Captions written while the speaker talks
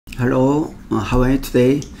Hello, how are you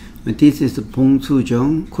today? This is Bong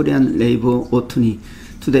Soo-jung, Korean labor attorney.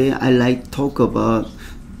 Today I like to talk about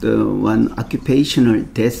the one occupational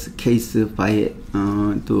death case by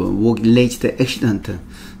the work-related accident.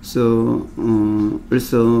 So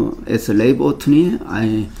also as a labor attorney,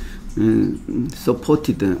 I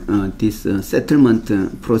supported this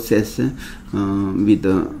settlement process with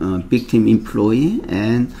the victim employee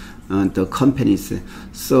and the companies.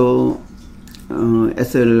 So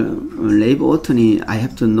as a labor attorney, I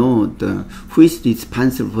have to know who is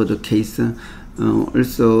responsible for the case,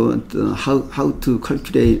 also how to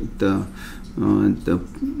calculate the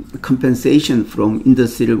compensation from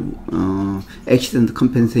industrial accident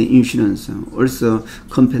compensation insurance, also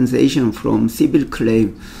compensation from civil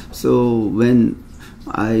claim. So when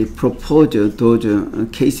I propose those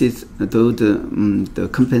cases, the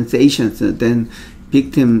compensations, then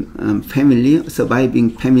victim family,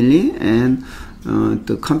 surviving family, and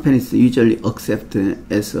the companies usually accept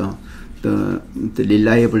as the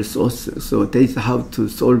reliable source. So that is how to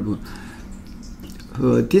solve.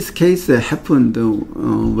 This case happened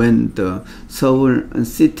when the Seoul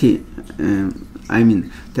city,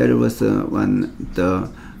 there was the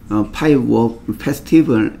firework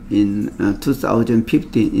festival in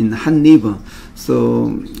 2015 in Han River. So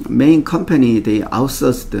main company, they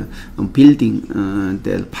outsourced building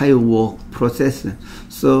the firework process.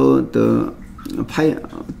 So the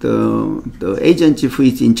agency who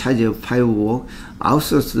is in charge of firework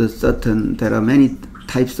outsourced there are many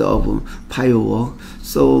types of firework.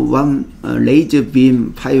 So one laser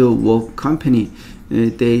beam firework company,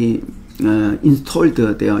 they installed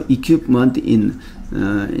their equipment in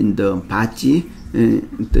the Baji,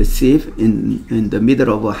 the ship in the middle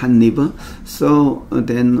of Han River. So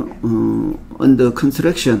then under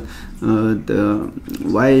construction,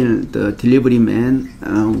 while the delivery man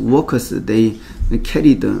workers, they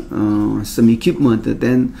carried some equipment.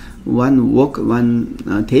 Then one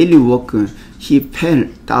daily worker, he fell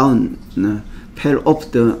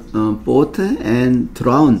off the boat and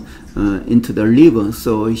drowned into the river.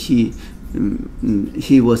 So he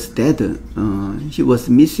was dead. He was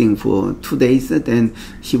missing for 2 days. Then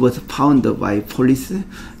he was found by police,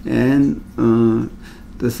 and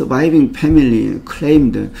the surviving family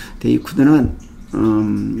claimed they could not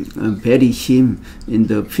bury him in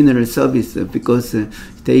the funeral service because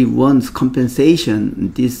they want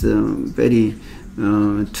compensation. This very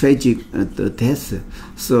tragic death.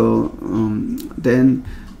 So then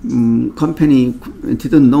company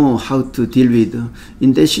didn't know how to deal with.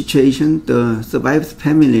 In that situation, the survived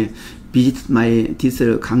family visited this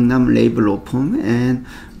Gangnam labor law firm, and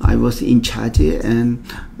I was in charge, and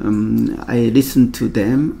I listened to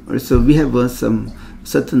them. Also, we have some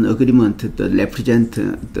certain agreement to represent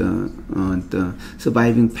the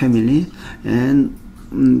surviving family, and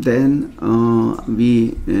then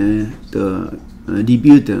we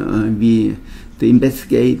reviewed, we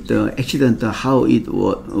investigate the accident, how it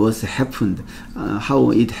was happened,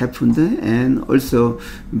 and also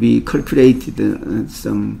we calculated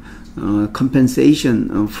some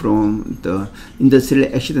compensation from the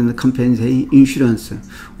industrial accident compensation insurance.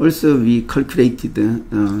 Also, we calculated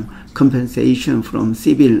compensation from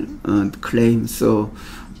civil claim. So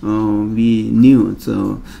we knew.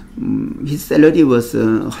 So his salary was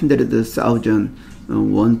 100,000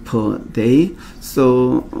 won per day.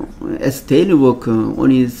 So as daily work,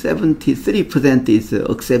 only 73% is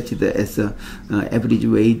accepted as average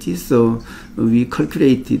wage. So we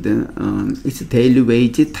calculated its daily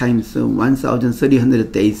wage times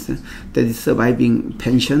 1,300 days, that is surviving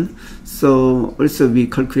pension. So also we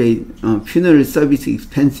calculate funeral service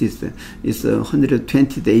expenses is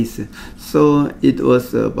 120 days. So it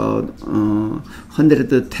was about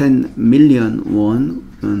 110 million won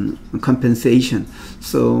compensation.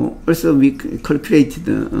 So also we calculated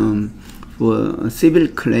for civil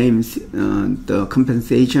claims, the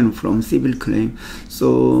compensation from civil claim.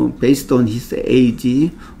 So based on his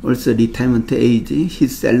age, also retirement age,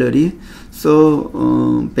 his salary. So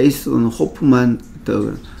based on Hoffman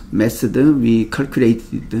the method, we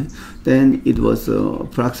calculated. Then it was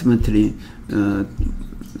approximately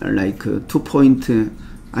like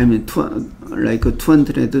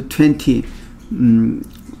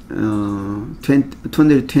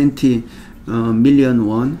 220 million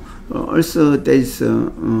won. Also, there is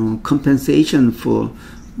compensation for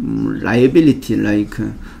liability, like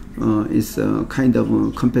is a kind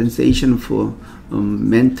of compensation for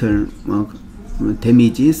mental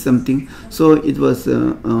damages, something. So it was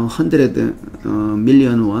 100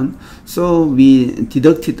 million won. So we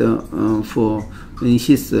deducted for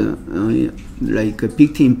his like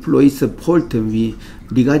victim employee's fault, we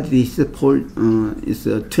regarded his fault is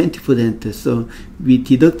 20%. So we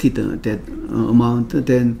deducted that amount.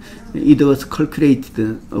 Then it was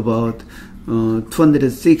calculated about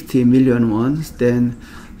 260 million won. Then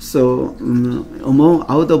so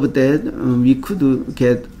out of that we could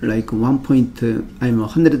get like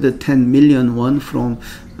 110 million won from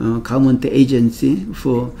government agency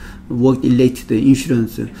for work-related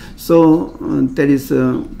insurance. So there is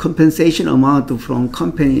a compensation amount from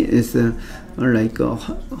company is like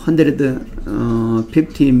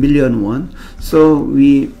 150 million won. So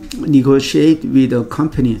we negotiate with the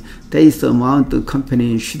company. That is the amount the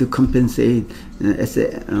company should compensate as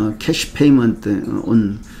a cash payment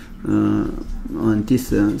on this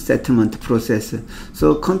settlement process.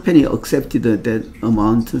 So company accepted that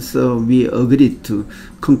amount. So we agreed to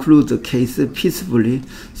conclude the case peacefully.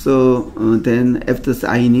 So then after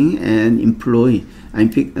signing, an employee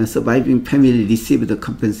and surviving family received the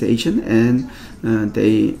compensation, and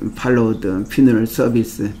they followed the funeral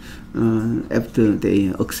service after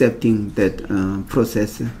they accepting that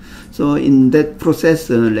process. So in that process,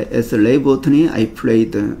 as a labor attorney, I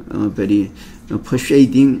played a very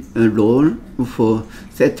persuading role for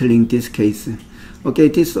settling this case. Okay,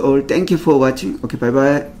 this is all. Thank you for watching. Okay, bye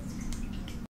bye.